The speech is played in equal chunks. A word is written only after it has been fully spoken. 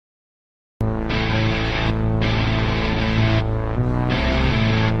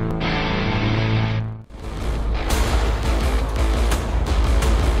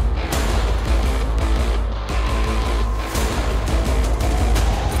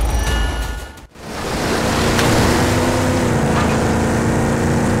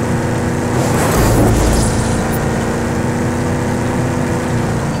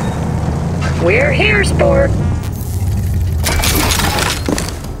We're here, sport.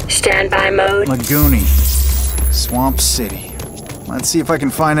 Standby mode. Lagoony. Swamp City. Let's see if I can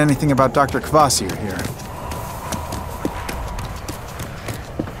find anything about Dr. Kvasir here.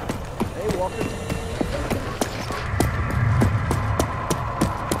 Hey, Walker.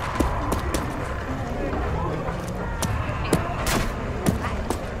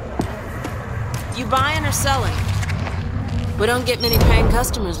 You buying or selling? We don't get many paying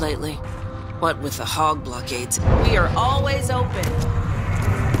customers lately. What with the hog blockades, we are always open.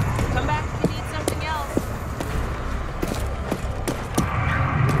 Come back if you need something else.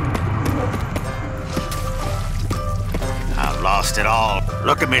 I've lost it all.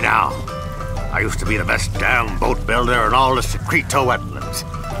 Look at me now. I used to be the best damn boat builder in all the Secreto wetlands.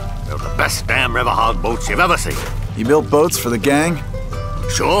 Built the best damn river hog boats you've ever seen. You built boats for the gang?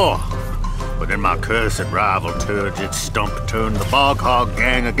 Sure. But then my cursed rival turgid stump turned the bog hog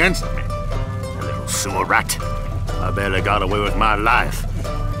gang against me. A little sewer rat. I barely got away with my life.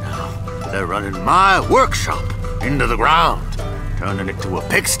 Now, they're running my workshop into the ground, turning it to a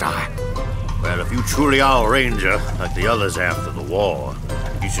pigsty. Well, if you truly are a ranger, like the others after the war,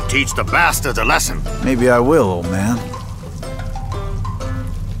 you should teach the bastards a lesson. Maybe I will, old man.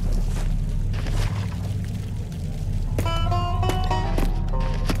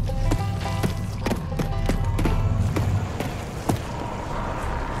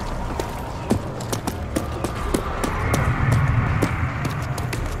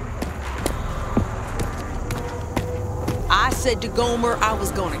 I said to Gomer I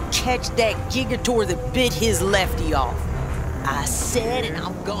was gonna catch that gigator that bit his lefty off. I said, and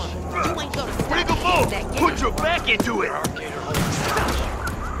I'm gonna. You ain't gonna stop Wiggle me move! that Put your back into it!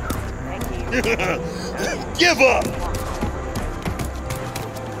 Give up!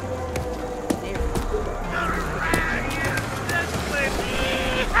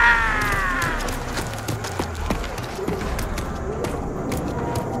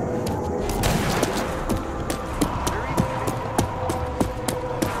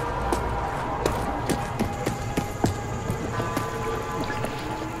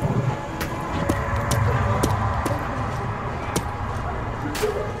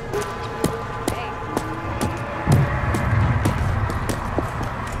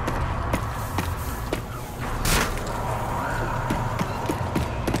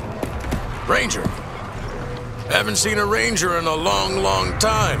 Ranger. Haven't seen a ranger in a long, long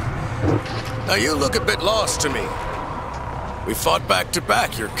time. Now you look a bit lost to me. We fought back to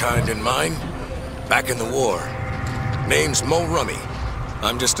back, your kind and mine. Back in the war. Name's Mo Rummy.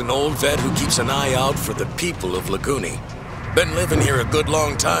 I'm just an old vet who keeps an eye out for the people of Lagoony. Been living here a good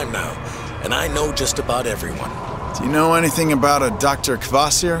long time now, and I know just about everyone. Do you know anything about a Dr.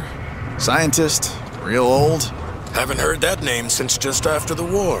 Kvasir? Scientist? Real old? Haven't heard that name since just after the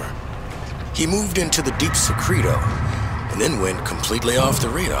war. He moved into the deep Secreto, and then went completely off the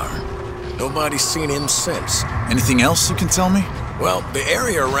radar. Nobody's seen him since. Anything else you can tell me? Well, the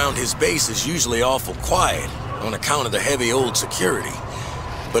area around his base is usually awful quiet on account of the heavy old security.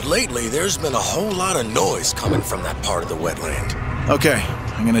 But lately, there's been a whole lot of noise coming from that part of the wetland. Okay,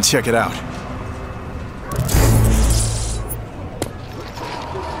 I'm gonna check it out.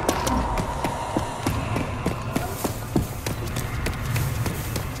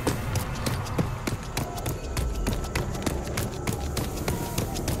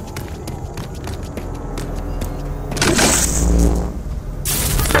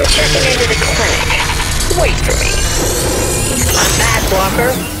 I'm checking into the clinic. Wait for me. I'm back,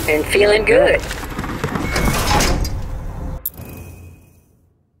 Walker, and feeling good.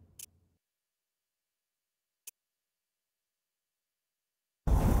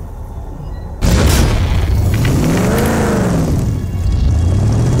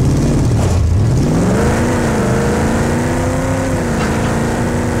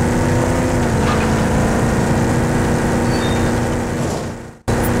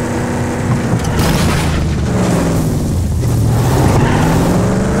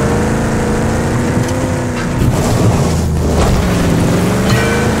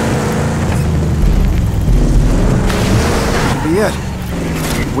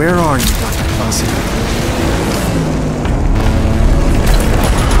 Where are you, Dr. Kvasir?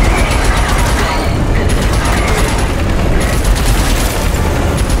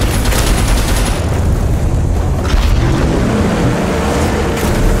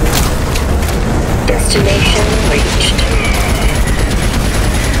 Destination reached.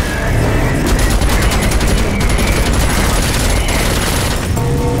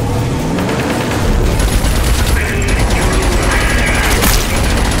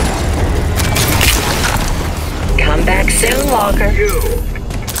 Come back soon, Walker. You.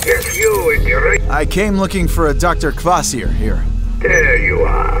 Yes, you and your I came looking for a Dr. Kvasir here. There you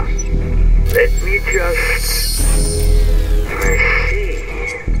are. Let me just... I see.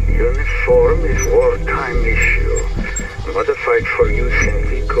 Uniform is wartime issue. Modified for use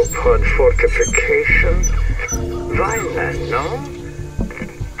in Ecopod fortification. Vineland, no?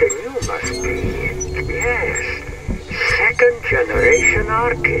 Then you must be... Yes. Second generation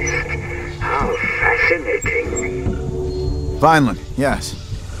Arkist. How fascinating. Vineland, yes.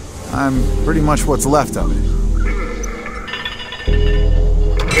 I'm pretty much what's left of it.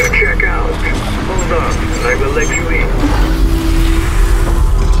 You check out. Hold on, I will let you in.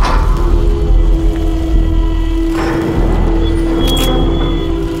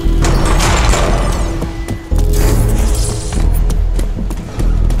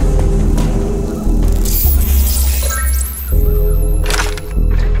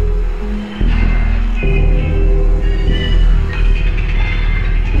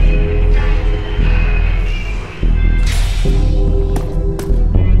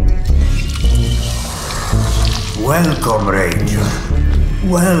 Welcome, Ranger.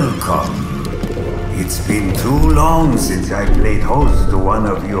 Welcome. It's been too long since I played host to one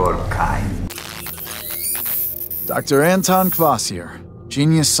of your kind. Dr. Anton Kvasir,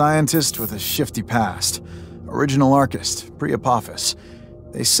 genius scientist with a shifty past. Original Arkist, pre-Apophis.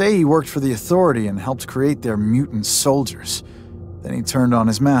 They say he worked for the Authority and helped create their mutant soldiers. Then he turned on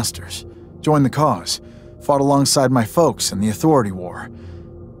his masters, joined the cause, fought alongside my folks in the Authority War.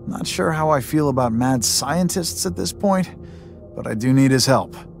 Not sure how I feel about mad scientists at this point, but I do need his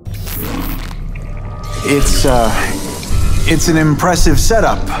help. It's an impressive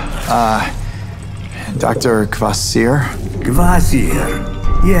setup. Dr. Kvasir? Kvasir,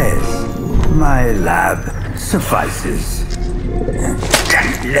 yes. My lab suffices.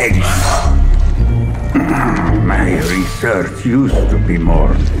 Legs. My research used to be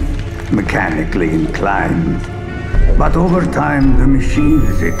more mechanically inclined. But over time, the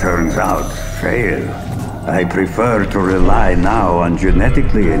machines, it turns out, fail. I prefer to rely now on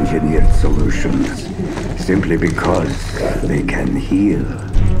genetically engineered solutions, simply because they can heal.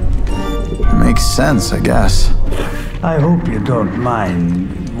 Makes sense, I guess. I hope you don't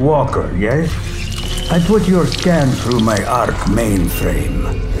mind. Walker, yes? I put your scan through my Ark mainframe.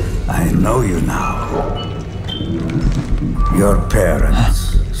 I know you now. Your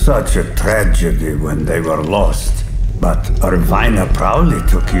parents, such a tragedy when they were lost. But Irvina proudly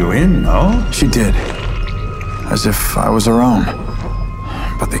took you in, no? She did. As if I was her own.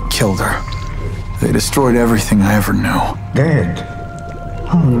 But they killed her. They destroyed everything I ever knew. Dead?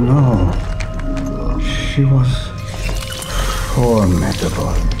 Oh no. She was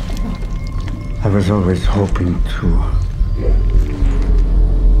formidable. I was always hoping to.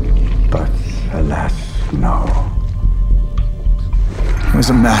 But alas, no. It was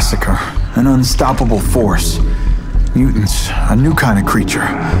a massacre. An unstoppable force. Mutants, a new kind of creature.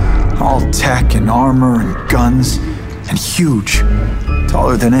 All tech and armor and guns, and huge.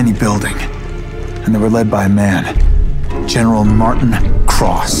 Taller than any building. And they were led by a man. General Martin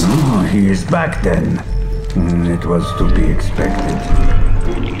Cross. Oh, he is back then. It was to be expected.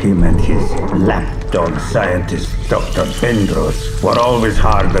 Him and his lapdog scientist, Dr. Bendros, were always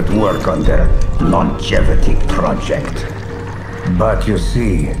hard at work on their longevity project. But you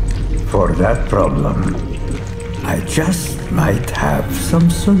see, for that problem, I just might have some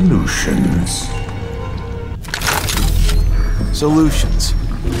solutions. Solutions.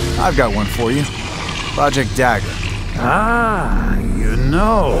 I've got one for you. Project Dagger. Ah, you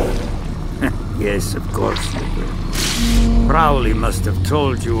know. Yes, of course you will. Crowley must have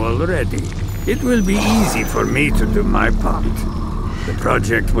told you already. It will be easy for me to do my part. The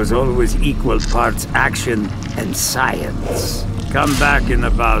project was always equal parts action and science. Come back in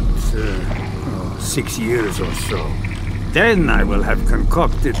about 6 years or so. Then I will have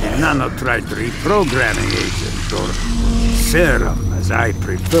concocted the nanotrite reprogramming agent, or serum, as I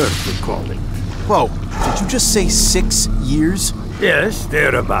prefer to call it. Whoa, did you just say 6 years? Yes,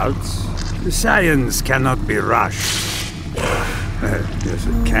 thereabouts. The science cannot be rushed. Yes,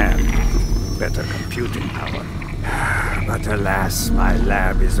 it can. Better computing power. But alas, my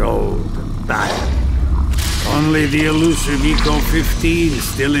lab is old and dying. Only the elusive Eco-15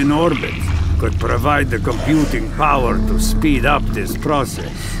 still in orbit could provide the computing power to speed up this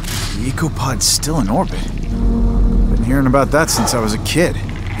process. The Ecopod's still in orbit. Been hearing about that since I was a kid.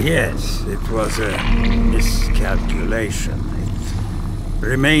 Yes, it was a miscalculation. It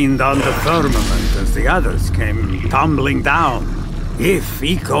remained on the firmament as the others came tumbling down. If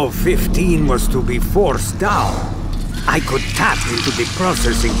Eco-15 was to be forced down, I could tap into the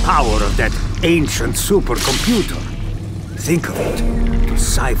processing power of that ancient supercomputer. Think of it. to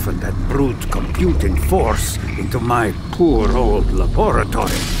siphon that brute computing force into my poor old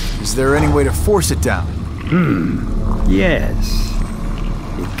laboratory. Is there any way to force it down? Yes.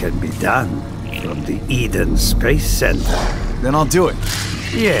 It can be done from the Eden Space Center. Then I'll do it.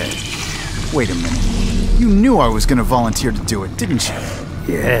 Yes. Wait a minute. You knew I was gonna volunteer to do it, didn't you?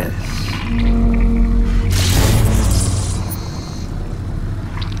 Yes.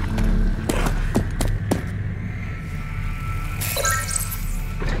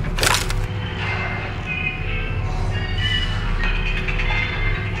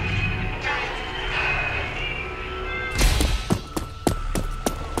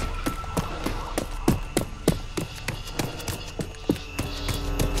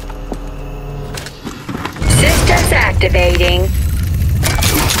 Systems activating.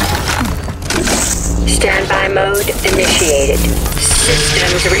 Standby mode initiated.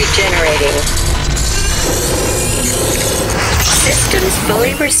 Systems regenerating. Systems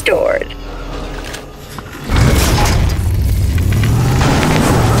fully restored.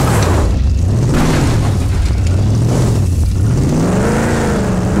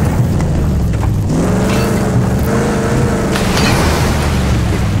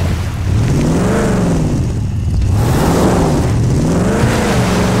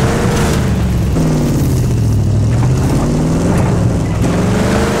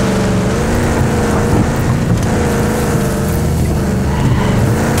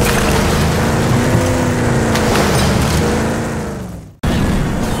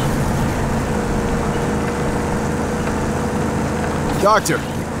 Doctor,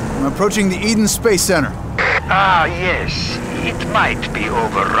 I'm approaching the Eden Space Center. Ah, yes. It might be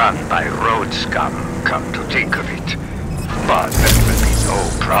overrun by road scum, come to think of it. But that will be no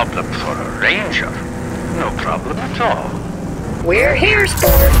problem for a ranger. No problem at all. We're here,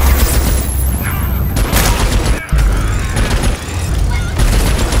 Sport.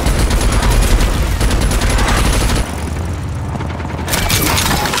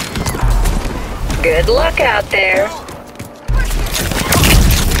 Good luck out there.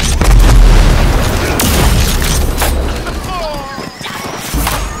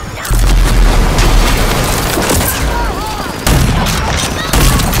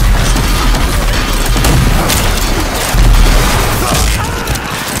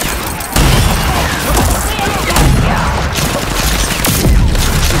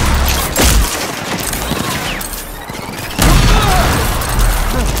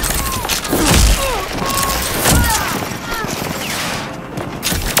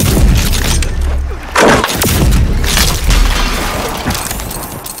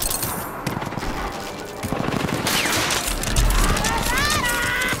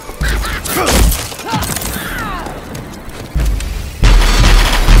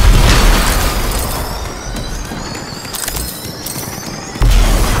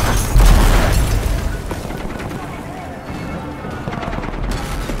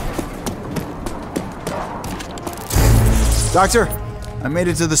 Doctor, I made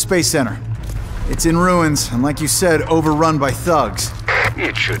it to the Space Center. It's in ruins, and like you said, overrun by thugs.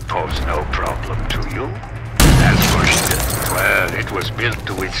 It should pose no problem to you. As for it, well, it was built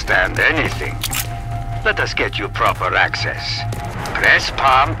to withstand anything. Let us get you proper access. Press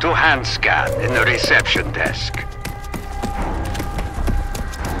palm to hand scan in the reception desk.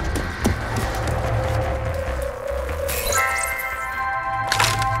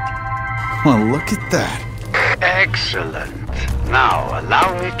 Well, look at that. Excellent. Now,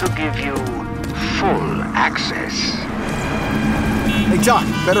 allow me to give you full access. Hey, Doc,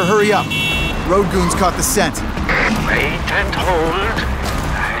 better hurry up. Road goons caught the scent. Wait and hold.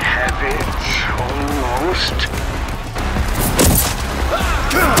 I have it almost.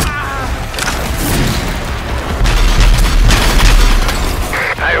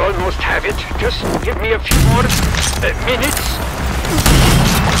 I almost have it. Just give me a few more minutes.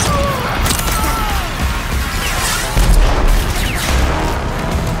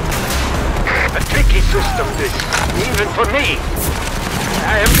 A tricky system, this, even for me.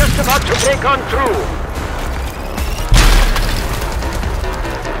 I am just about to break on through.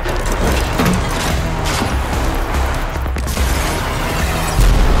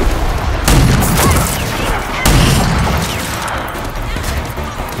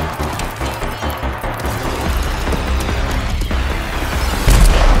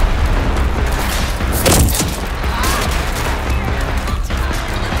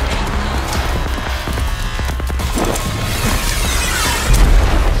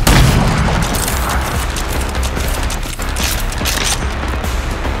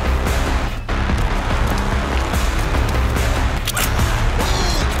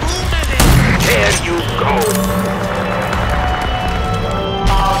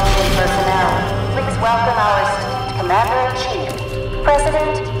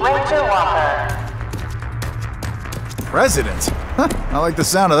 President Ranger Walker. President? Huh, I like the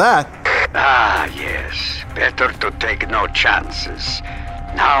sound of that. Ah, yes. Better to take no chances.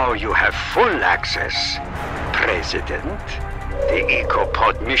 Now you have full access, President. The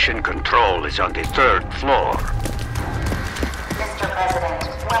EcoPod mission control is on the 3rd floor. Mr. President,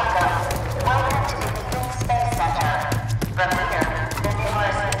 welcome. Welcome to the Eden Space Center. From here, the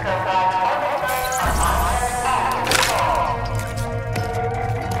numerous EcoPod orbiters are monitored and controlled.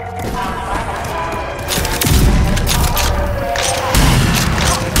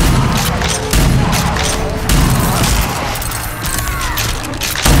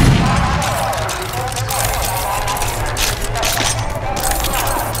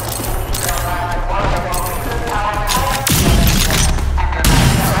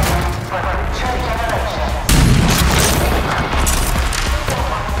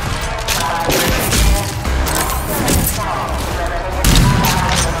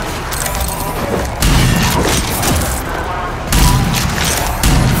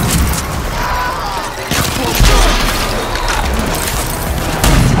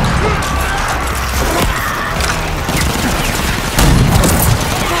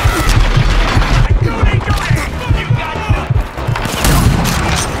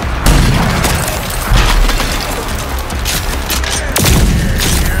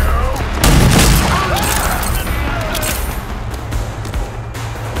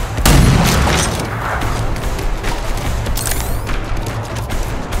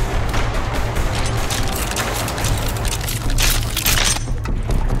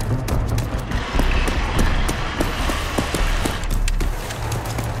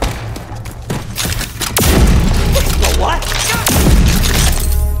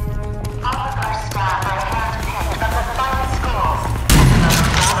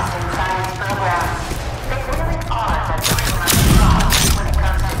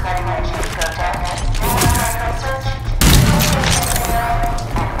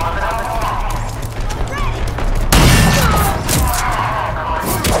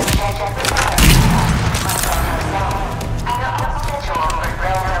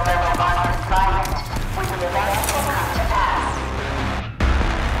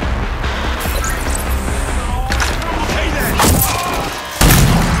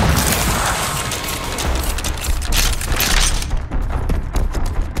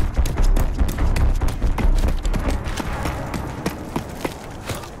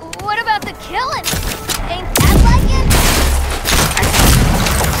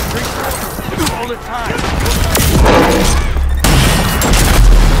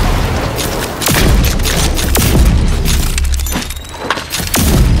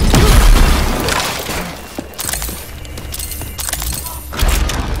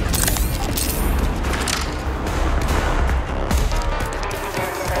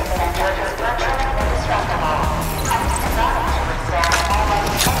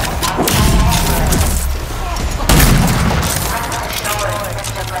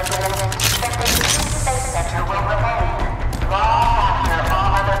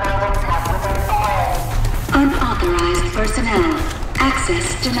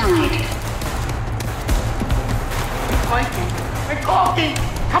 Access denied. Hey, Goldie!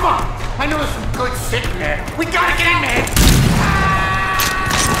 Come on! I know there's some good sitting there. We gotta get in there!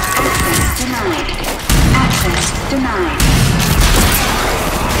 Access denied. Access denied.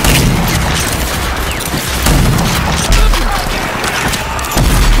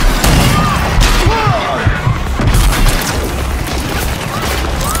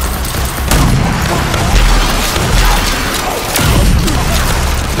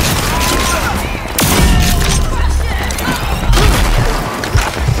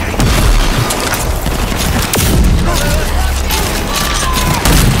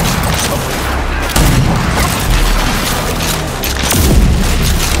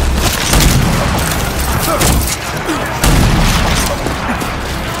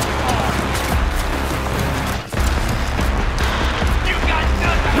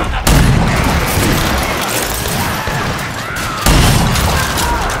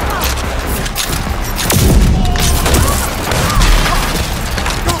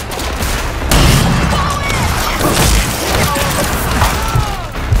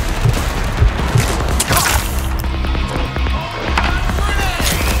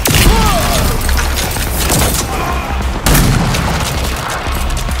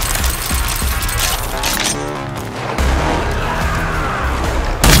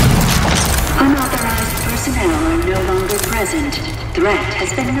 Threat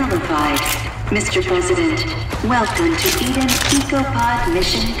has been nullified. Mr. President, welcome to Eden EcoPod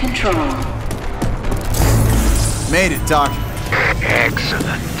Mission Control. Made it, Doc.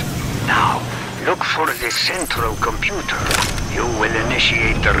 Excellent. Now, look for the central computer. You will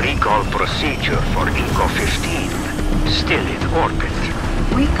initiate the recall procedure for Eco-15. Still in orbit.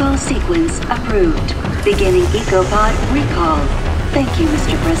 Recall sequence approved. Beginning EcoPod recall. Thank you,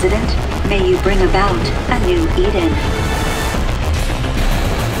 Mr. President. May you bring about a new Eden.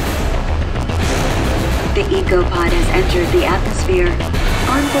 The EcoPod has entered the atmosphere.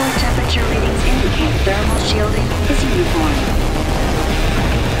 Onboard temperature readings indicate thermal shielding is uniform.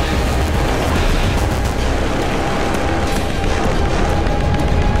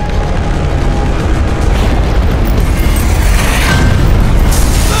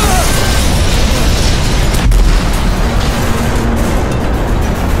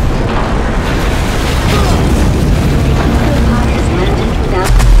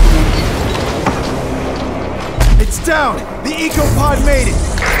 Down! The EcoPod made it!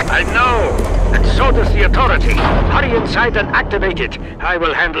 I know! And so does the Authority. Hurry inside and activate it. I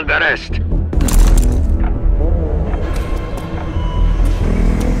will handle the rest.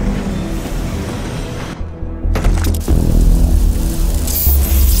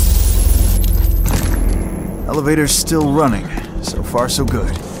 Elevator's still running. So far, so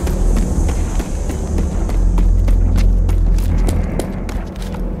good.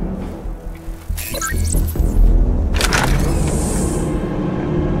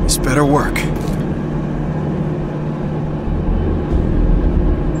 Better work.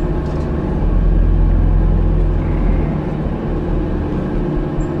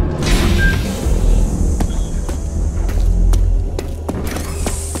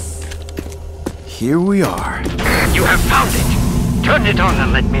 Here we are. You have found it. Turn it on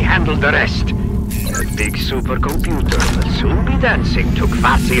and let me handle the rest. That big supercomputer will soon be dancing to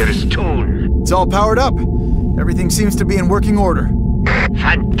Kvasir's tune. It's all powered up. Everything seems to be in working order.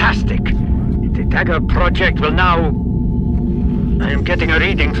 Fantastic! The Dagger project will now... I am getting a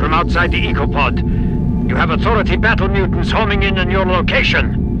reading from outside the EcoPod. You have Authority battle mutants homing in on your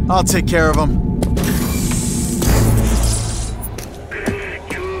location. I'll take care of them.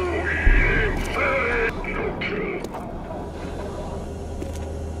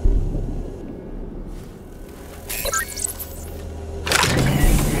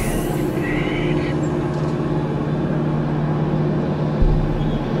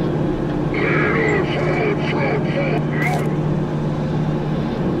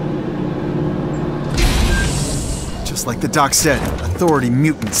 Like the doc said, Authority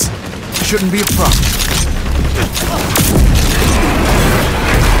mutants. Shouldn't be a problem.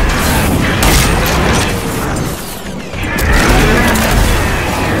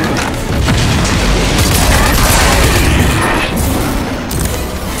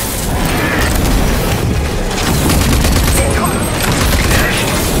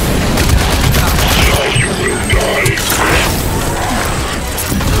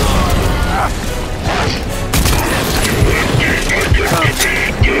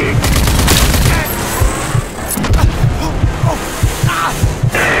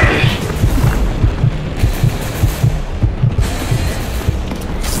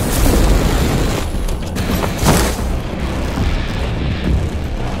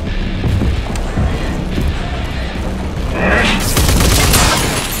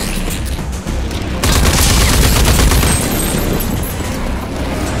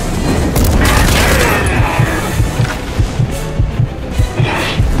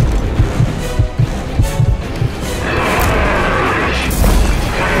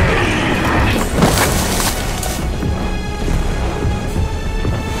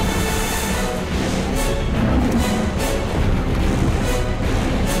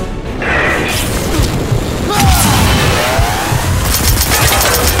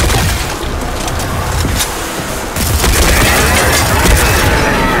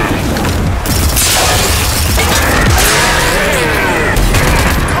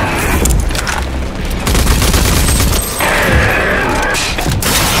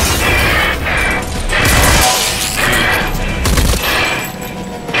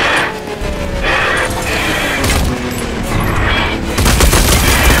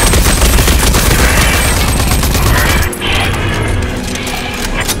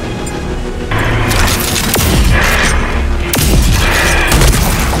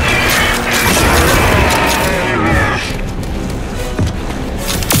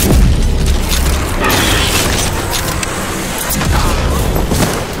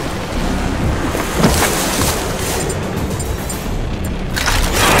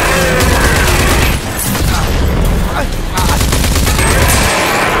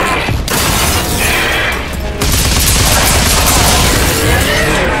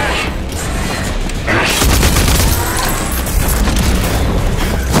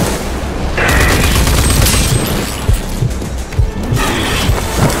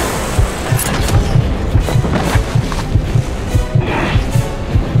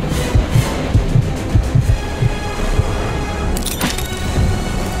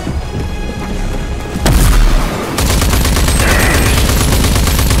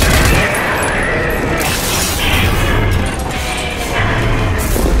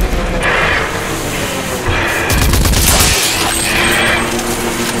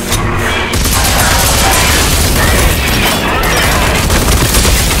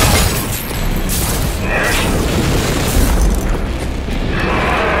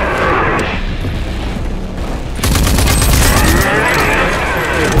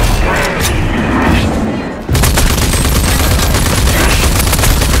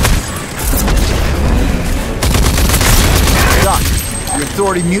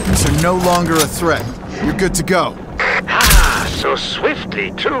 Authority mutants are no longer a threat. You're good to go. Ah, so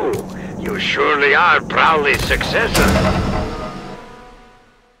swiftly, too. You surely are Prowley's successor.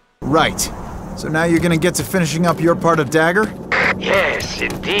 Right. So now you're gonna get to finishing up your part of Dagger? Yes,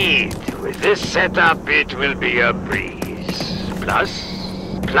 indeed. With this setup, it will be a breeze.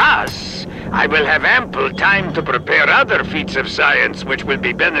 Plus, I will have ample time to prepare other feats of science which will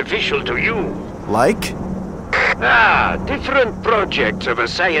be beneficial to you. Like? Different projects of a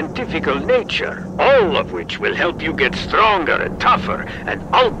scientifical nature, all of which will help you get stronger and tougher, and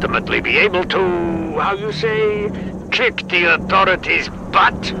ultimately be able to, how you say, kick the authorities'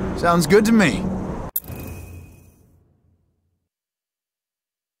 butt. Sounds good to me.